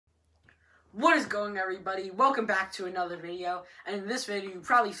What is going, everybody? Welcome back to another video. And in this video, you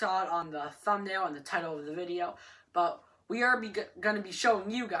probably saw it on the thumbnail and the title of the video, but we are going to be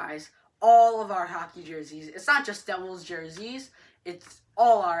showing you guys all of our hockey jerseys. It's not just Devils jerseys, it's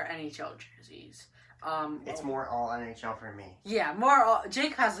all our NHL jerseys. It's more all NHL for me. Yeah,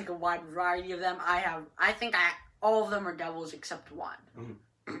 Jake has like a wide variety of them. I think all of them are Devils except one.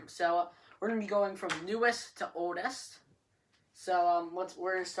 Mm-hmm. So we're going to be going from newest to oldest. So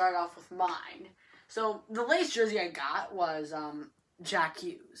we're gonna start off with mine. So the latest jersey I got was Jack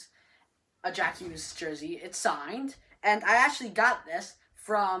Hughes, a Jack Hughes jersey. It's signed, and I actually got this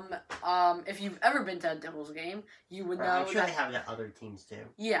from if you've ever been to a Devils game, you would know. I'm sure they have it at other teams too.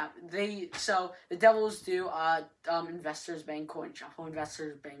 Yeah, so the Devils do Investors Bank Coin Shuffle.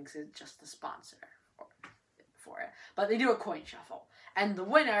 Investors Bank is just the sponsor for it, but they do a coin shuffle, and the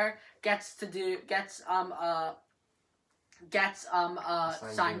winner gets a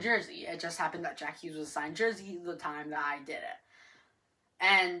signed jersey. It just happened that Jack Hughes was a signed jersey the time that I did it.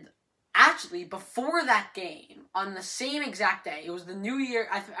 And actually, before that game, on the same exact day, it was the New Year.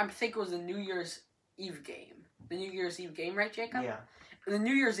 I think it was the New Year's Eve game. The New Year's Eve game, right, Jacob? Yeah. The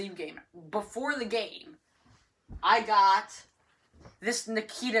New Year's Eve game. Before the game, I got this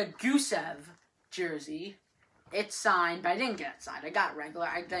Nikita Gusev jersey. It's signed, but I didn't get it signed. I got it regular.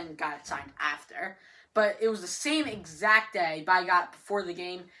 I then got it signed after. But it was the same exact day, but I got before the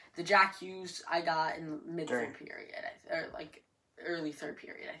game. The Jack Hughes I got in the mid-third period, or like early third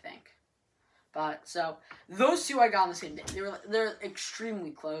period, I think. But so those two I got on the same day. They're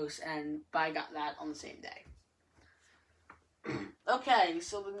extremely close, but I got that on the same day. Okay,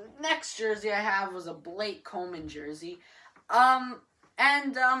 so the next jersey I have was a Blake Coleman jersey. I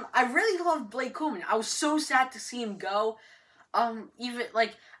really love Blake Coleman. I was so sad to see him go. And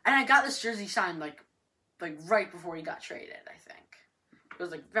I got this jersey signed like right before he got traded, I think. It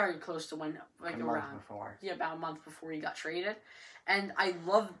was like very close to when a month before. Yeah, about a month before he got traded. And I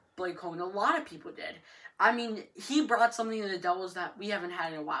love Blake Coleman. A lot of people did. I mean, he brought something to the Devils that we haven't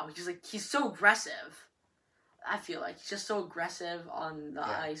had in a while. He's so aggressive. I feel like he's just so aggressive on the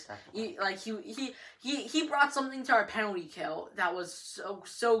ice. Definitely. He brought something to our penalty kill that was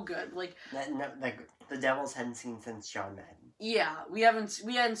so good. Like the Devils hadn't seen since John Madden. Yeah, we hadn't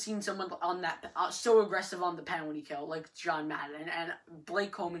seen someone on that so aggressive on the penalty kill like John Madden, and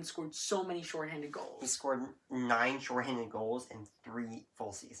Blake Coleman scored so many shorthanded goals. He scored 9 shorthanded goals in 3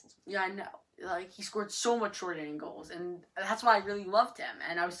 full seasons. Yeah, I know. Like, he scored so much shorthanded goals, and that's why I really loved him,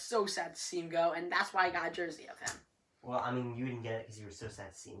 and I was so sad to see him go, and that's why I got a jersey of him. Well, I mean, you didn't get it because you were so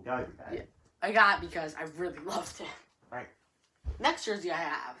sad to see him go. But... Yeah, I got it because I really loved him. Right. Next jersey I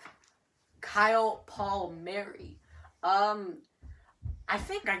have, Kyle Palmieri. I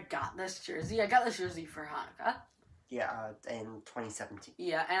think I got this jersey. I got this jersey for Hanukkah. Yeah, in 2017.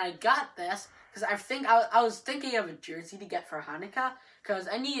 Yeah, and I got this because I was thinking of a jersey to get for Hanukkah because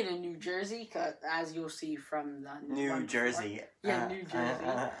I needed a new jersey. Cause as you'll see from the New Jersey. Yeah, New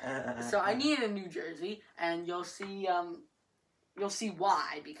Jersey. So I needed a new jersey, and you'll see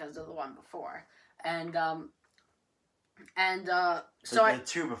why because of the one before, so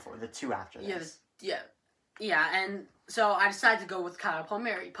the two after this. Yeah, and so I decided to go with Kyle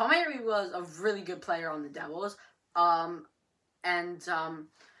Palmieri. Palmieri was a really good player on the Devils. He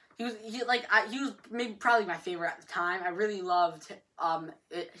was maybe probably my favorite at the time. I really loved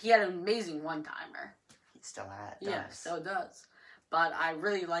he had an amazing one-timer. He still had. Yeah, still does. But I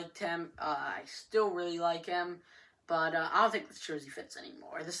really liked him. I still really like him. But I don't think this jersey fits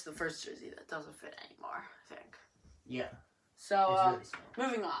anymore. This is the first jersey that doesn't fit anymore, I think. Yeah. So,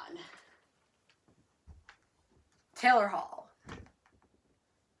 moving on. Taylor Hall.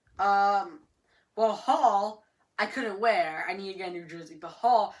 Well, Hall, I couldn't wear. I needed to get a new jersey, but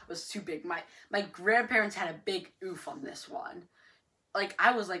Hall was too big. My grandparents had a big oof on this one. Like,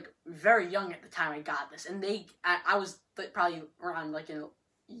 I was, very young at the time I got this, and I was probably around, in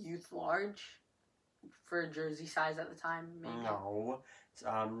youth large for jersey size at the time, maybe. No.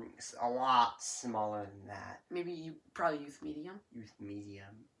 A lot smaller than that. Maybe probably youth medium. Youth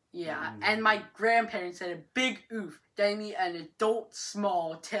medium. Yeah, and my grandparents had a big oof getting me an adult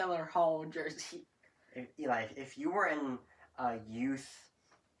small Taylor Hall jersey. Eli, if you were in a youth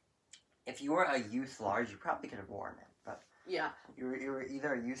large, you probably could have worn it. But yeah, you were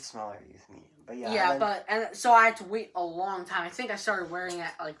either a youth small or a youth medium. But yeah. Yeah, and so I had to wait a long time. I think I started wearing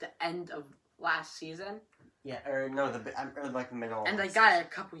it at the end of last season. Yeah, or no, the middle. And I got it a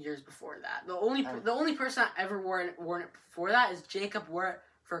couple years before that. The only person I ever worn it before that is Jacob wore it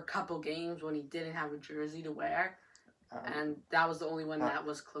for a couple games when he didn't have a jersey to wear. And that was the only one that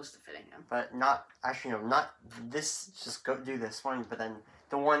was close to fitting him. But not this, just go do this one, but then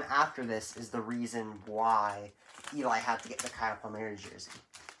the one after this is the reason why Eli had to get the Kyle Palmieri jersey.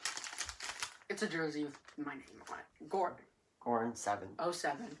 It's a jersey with my name on it. Gordon 7.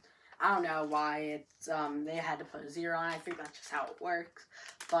 07. I don't know why it's they had to put a 0 on it. I think that's just how it works.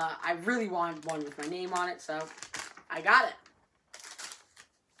 But I really wanted one with my name on it, so I got it.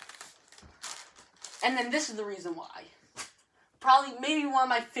 And then this is the reason why. This is probably one of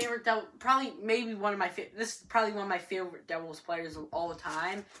my favorite Devils players of all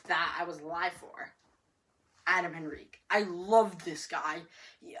time that I was alive for. Adam Henrique. I loved this guy.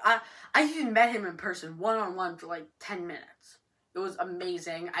 I even met him in person, one-on-one, for like 10 minutes. It was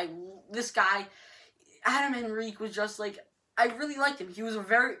amazing. This guy, Adam Henrique, was just like, I really liked him. He was a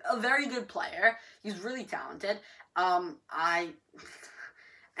very good player. He's really talented. I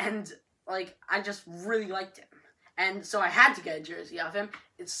just really liked him. And so I had to get a jersey of him.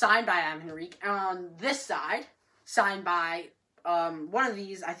 It's signed by Adam Henrique. And on this side, signed by one of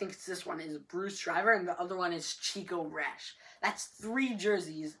these, I think this one is Bruce Shriver, and the other one is Chico Resch. That's 3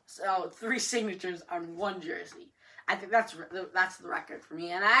 jerseys, so 3 signatures on 1 jersey. I think that's the record for me,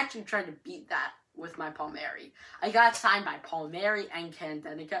 and I actually tried to beat that with my Palmieri. I got signed by Palmieri and Ken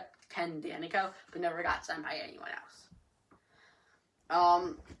Danico, but never got signed by anyone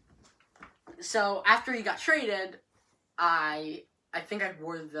else. So after he got traded, I think I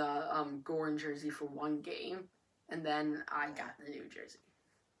wore the Goran jersey for 1 game, and then I got the new jersey.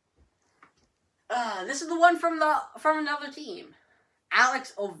 This is the one from another team,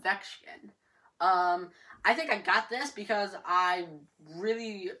 Alex Ovechkin. I think I got this because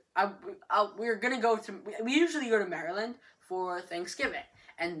we usually go to Maryland for Thanksgiving,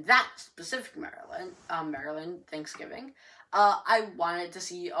 and that specific Maryland Thanksgiving, I wanted to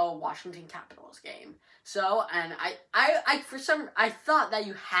see a Washington Capitals game. So, and I thought that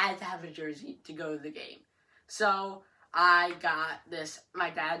you had to have a jersey to go to the game. So I got this.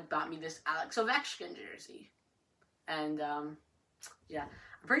 My dad bought me this Alex Ovechkin jersey, and yeah.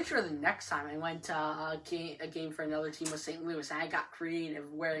 I'm pretty sure the next time I went to a game for another team was St. Louis, and I got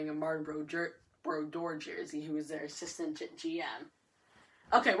creative wearing a Martin Brodeur jersey, who was their assistant GM.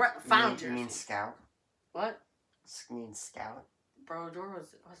 Okay, we're at the final jersey. You mean Scout? What? You mean Scout? Brodeur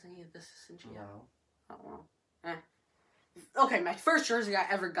wasn't he the assistant GM? No. Oh, well. Okay, my first jersey I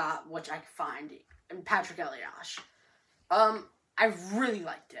ever got, which I could find, and Patrick Elias. I really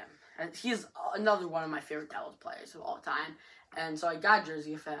liked him. And he is another one of my favorite Devils players of all time. And so I got a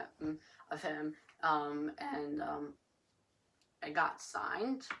jersey of him, and I got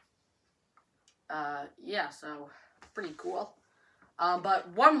signed. Yeah, so pretty cool. But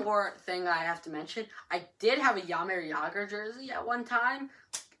one more thing I have to mention, I did have a Jaromir Jagr jersey at one time,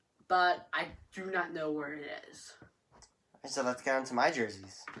 but I do not know where it is. So let's get on to my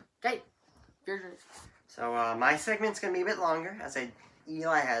jerseys. Okay, your jersey. So my segment's going to be a bit longer, as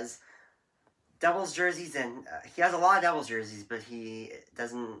Eli has Devils jerseys, and he has a lot of Devils jerseys, but he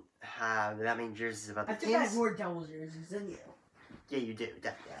doesn't have that many jerseys about the teams. I have more Devils jerseys than you. Yeah, you do,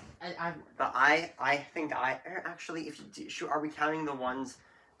 definitely. I But I think actually, if you do, are we counting the ones,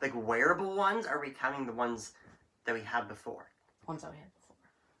 like wearable ones, or are we counting the ones that we had before? Ones that we had before.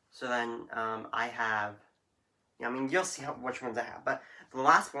 So then I have, you'll see which ones I have, but the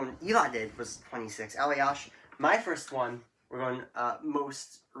last one Eli did was 26. Elias, my first one, we're going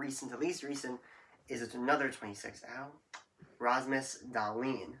most recent to least recent, is another 26. Rasmus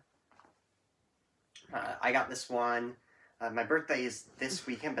Dahlin. I got this one. My birthday is this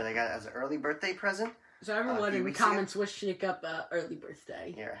weekend, but I got it as an early birthday present. So everyone in the comments wish Jacob early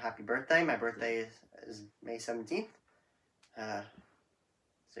birthday. Yeah, happy birthday. My birthday is May 17th.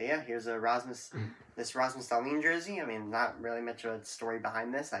 So yeah, here's a Rasmus Dahlin jersey. Not really much of a story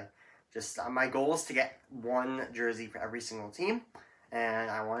behind this. My goal is to get 1 jersey for every single team, and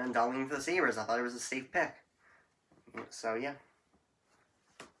I wanted Dahlin for the Sabres. I thought it was a safe pick. So yeah.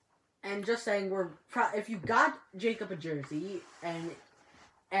 And just saying, if you got Jacob a jersey, and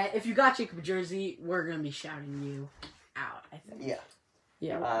if you got Jacob a jersey, we're gonna be shouting you out, I think. Yeah.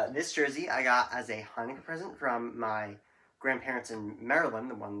 Yeah. This jersey I got as a Hanukkah present from my grandparents in Maryland,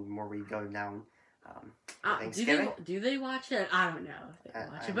 the one where we go down Thanksgiving. Do they watch it? I don't know if they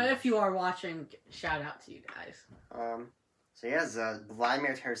watch it, but if you are watching, shout out to you guys. So yeah, it's a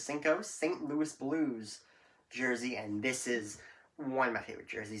Vladimir Tarasenko St. Louis Blues jersey, and this is one of my favorite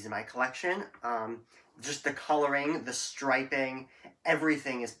jerseys in my collection. Just the coloring, the striping,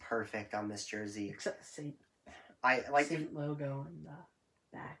 everything is perfect on this jersey. Except the Saint logo in the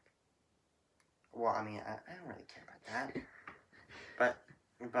back. Well, I don't really care about that. But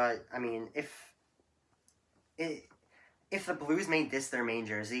if the Blues made this their main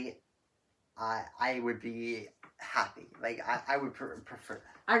jersey, I would be happy. Like, I would prefer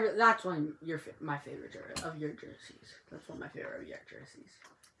that. That's one of my favorite of your jerseys. That's one of my favorite of your jerseys.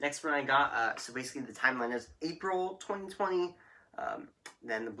 Next one I got, so basically the timeline is April 2020.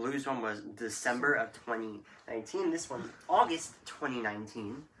 Then the Blues one was December of 2019. This one's August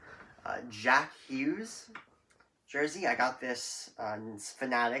 2019. Jack Hughes jersey. I got this it's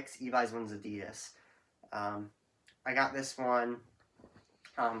Fanatics. Eli's one's Adidas. I got this one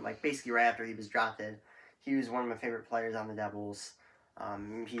like basically right after he was drafted. He was one of my favorite players on the Devils.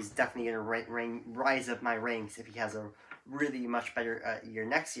 He's definitely going to rise up my ranks if he has a really much better year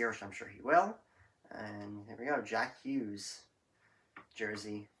next year, which I'm sure he will. And there we go, Jack Hughes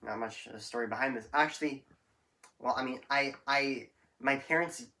jersey. Not much story behind this. Actually, well, I mean, my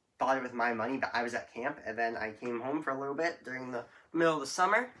parents bought it with my money, but I was at camp, and then I came home for a little bit during the middle of the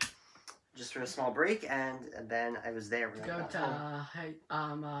summer, just for a small break, and then I was there. To go to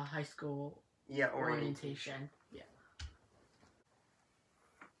high school. Yeah, orientation. Yeah.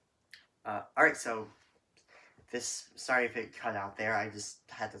 Alright, so this, sorry if it cut out there, I just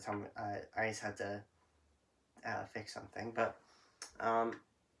had to fix something, but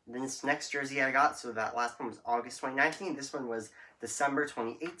this next jersey I got, so that last one was August 2019, this one was December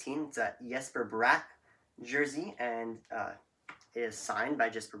 2018, it's a Jesper Bratt jersey, and it is signed by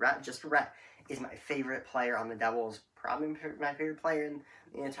Jesper Bratt. Jesper Bratt is my favorite player on the Devils, probably my favorite player in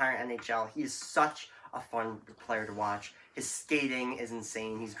the entire NHL. He is such a fun player to watch. His skating is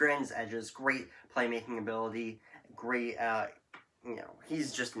insane. He's great on his edges, great playmaking ability, great,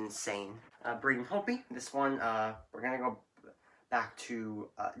 he's just insane. Braden Holtby, this one, we're going to go back to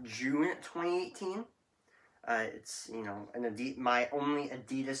June 2018. It's, my only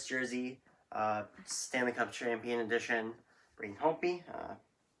Adidas jersey, Stanley Cup Champion Edition, Braden Holtby.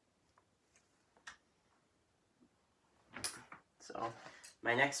 So,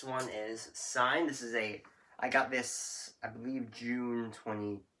 my next one is signed. This is I got this, I believe, June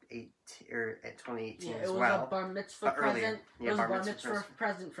 2018 as well. It was a bar mitzvah present. Yeah, it was a bar mitzvah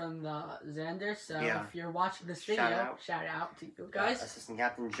present from the Xander. So if you're watching this video, shout out to you guys. Assistant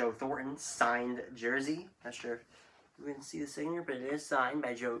Captain Joe Thornton signed jersey. Not sure if you can see the signature, but it is signed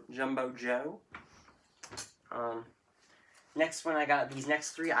by Jumbo Joe. Next one I got, these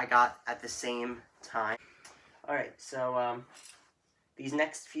next three I got at the same time. Alright, so these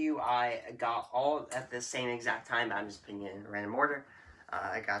next few I got all at the same exact time, but I'm just putting it in random order.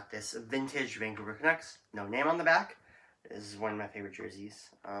 I got this vintage Vancouver Canucks, no name on the back. This is one of my favorite jerseys.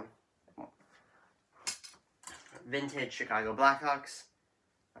 Vintage Chicago Blackhawks.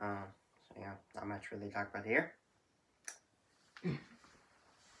 So yeah, not much really to talk about here.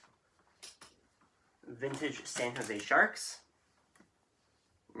 Vintage San Jose Sharks.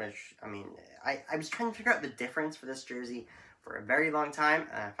 Which, I mean, I was trying to figure out the difference for this jersey for a very long time,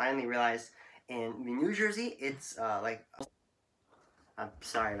 and I finally realized in the New Jersey, it's I'm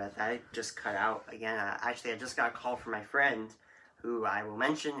sorry about that, it just cut out again. Actually, I just got a call from my friend, who I will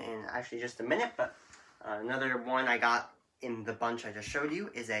mention in actually just a minute, but another one I got in the bunch I just showed you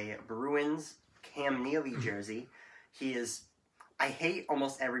is a Bruins Cam Neely jersey. He is, I hate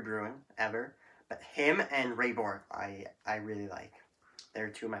almost every Bruin ever, but him and Ray Bork, I really like. They're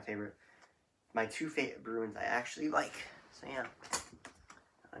two of my two favorite Bruins I actually like. So yeah.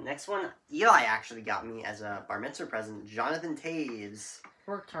 Next one, Eli actually got me as a bar mitzvah present. Jonathan Toews.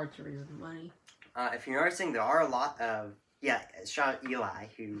 Worked hard to raise the money. If you're noticing, there are a lot of, shout out Eli,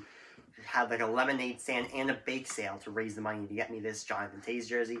 who had like a lemonade stand and a bake sale to raise the money to get me this Jonathan Toews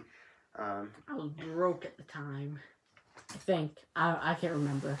jersey. I was broke at the time. I think. I can't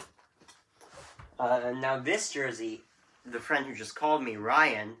remember. Now this jersey, the friend who just called me,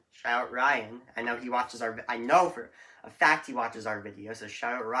 Ryan, shout out Ryan. I know for a fact he watches our video, so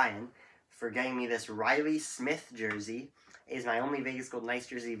shout out Ryan for getting me this Riley Smith jersey. It is my only Vegas Golden Knights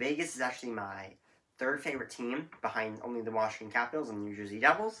jersey. Vegas is actually my third favorite team behind only the Washington Capitals and the New Jersey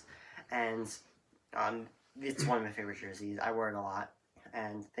Devils. And it's one of my favorite jerseys. I wear it a lot.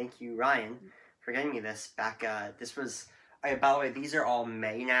 And thank you, Ryan, for getting me this back. This was, by the way, these are all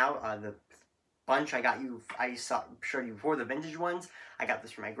May now. The bunch I showed you before, the vintage ones. I got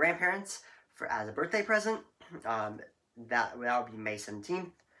this from my grandparents as a birthday present. That would be May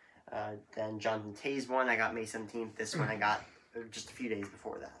 17th. Then Jonathan Toews one I got May 17th. This one I got just a few days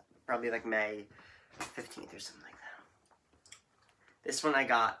before that. Probably like May 15th or something like that. This one I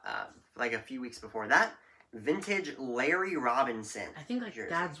got like a few weeks before that. Vintage Larry Robinson. I think like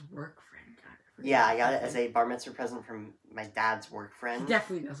jersey. Dad's work friend got it. Yeah, I got it as a bar mitzvah present from my dad's work friend. He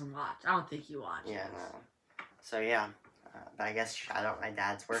definitely doesn't watch. I don't think he watches. Yeah, no. So yeah. But I guess shout out my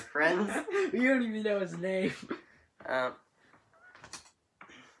dad's work friends. You don't even know his name.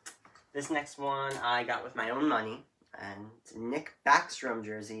 This next one I got with my own money, and it's a Nick Backstrom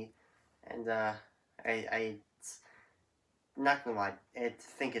jersey, and I not gonna lie, I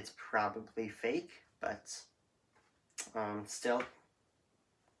think it's probably fake, but still,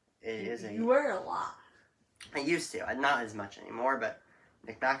 it is a. You wear it a lot. I used to, not as much anymore, but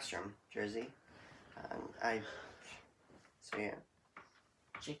Nick Backstrom jersey, so yeah.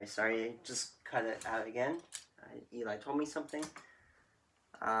 Sorry, I just cut it out again. Eli told me something.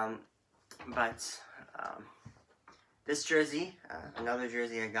 This jersey, another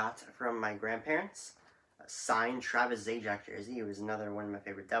jersey I got from my grandparents, a signed Travis Zajac jersey. It was another one of my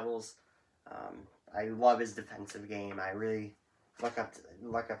favorite Devils. I love his defensive game. I really look up to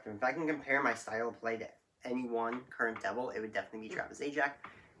him. If I can compare my style of play to any one current Devil, it would definitely be Travis Zajac.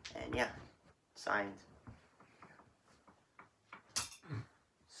 And yeah, signed.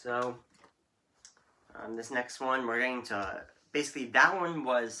 So, this next one, we're getting to, basically that one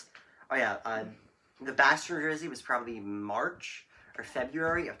was, the Baxter jersey was probably March or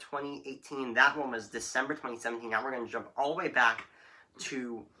February of 2018. That one was December 2017. Now we're going to jump all the way back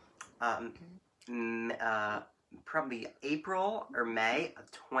to probably April or May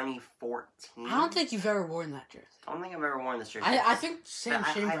of 2014. I don't think you've ever worn that jersey. I don't think I've ever worn this jersey. I think Sam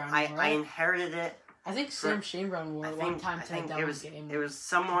Chamberlain wore it. I inherited it. I think Sam Chamberlain wore it one time to the Devils game. It was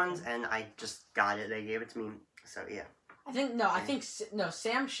someone's, and I just got it. They gave it to me. So yeah.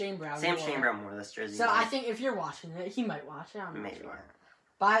 Sam Chamberlain. Sam Chamberlain wore this jersey. So I think if you're watching it, he might watch it. I'm not sure.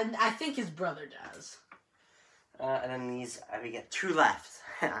 But I think his brother does. And then these, we get two left.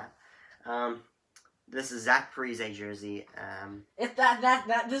 This is Zach Parise jersey.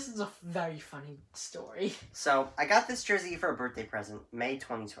 This is a very funny story. So I got this jersey for a birthday present, May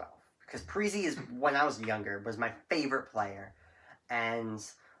 2012, because Parise is, when I was younger, was my favorite player, and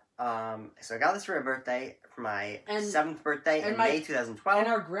so I got this for a birthday, for my 7th birthday in May 2012. And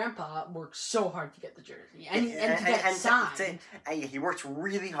our grandpa worked so hard to get the jersey, and to get it signed. He worked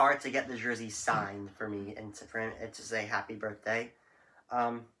really hard to get the jersey signed for me, and for him to say happy birthday.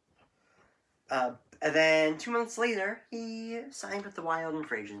 And then 2 months later, he signed with the Wild in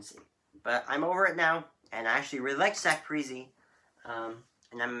free agency. But I'm over it now, and I actually really like Zach Parise. And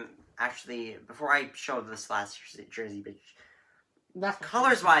I'm actually, before I show this last jersey, but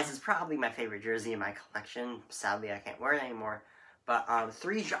colors-wise, it's probably my favorite jersey in my collection. Sadly, I can't wear it anymore. But I'm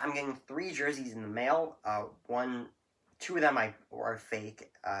getting 3 jerseys in the mail. 2 of them are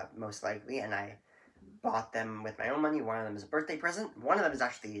fake, most likely, and I bought them with my own money. One of them is a birthday present. One of them is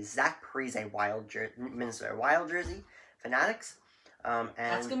actually a Zach Parise Minnesota Wild jersey, Fanatics.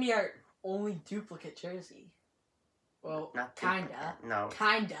 That's gonna be our only duplicate jersey. Well, not kinda. Duplicate. No,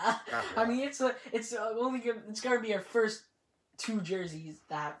 kinda. Really. I mean, it's gonna be our first 2 jerseys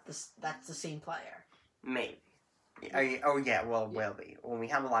that's the same player. Maybe. Will be when we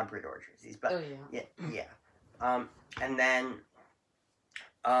have a Labrador jerseys. But yeah. And then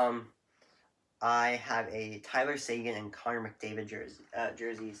I have a Tyler Seguin and Connor McDavid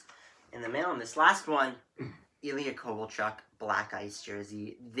jerseys in the mail. And this last one, Ilya Kovalchuk Black Ice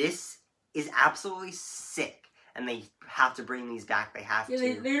jersey. This is absolutely sick. And they have to bring these back. They have to.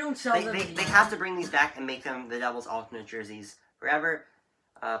 They don't sell them anymore. They have to bring these back and make them the Devils' alternate jerseys forever.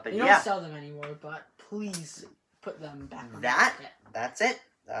 But they don't sell them anymore, but please put them back on the market. That's it.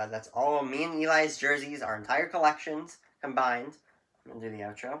 That's all of me and Eli's jerseys, our entire collections combined. I'm going to do the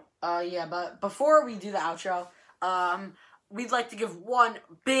outro. Yeah, but before we do the outro, we'd like to give one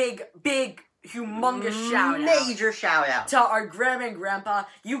big, humongous major shout out to our grandma and grandpa.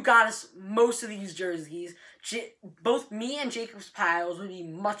 You got us most of these jerseys. Both me and Jacob's piles would be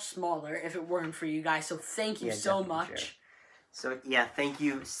much smaller if it weren't for you guys. So thank you so much. Sure. So yeah, thank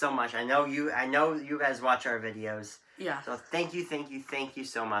you so much. I know you guys watch our videos. Yeah. So thank you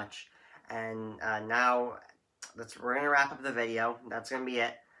so much. And now we're gonna wrap up the video. That's gonna be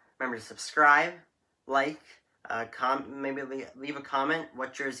it. Remember to subscribe, like, maybe leave a comment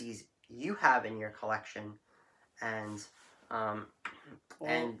what jerseys you have in your collection, and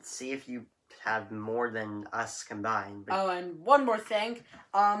see if you have more than us combined. Oh, and one more thing.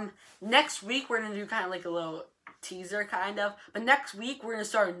 Next week we're gonna do kind of like a little teaser, kind of. But next week we're gonna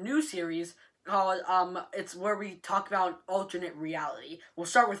start a new series called it's where we talk about alternate reality. We'll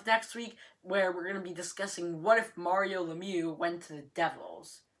start with next week, where we're gonna be discussing what if Mario Lemieux went to the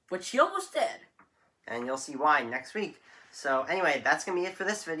Devils, which he almost did. And you'll see why next week. So anyway, that's gonna be it for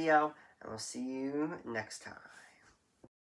this video, and we'll see you next time.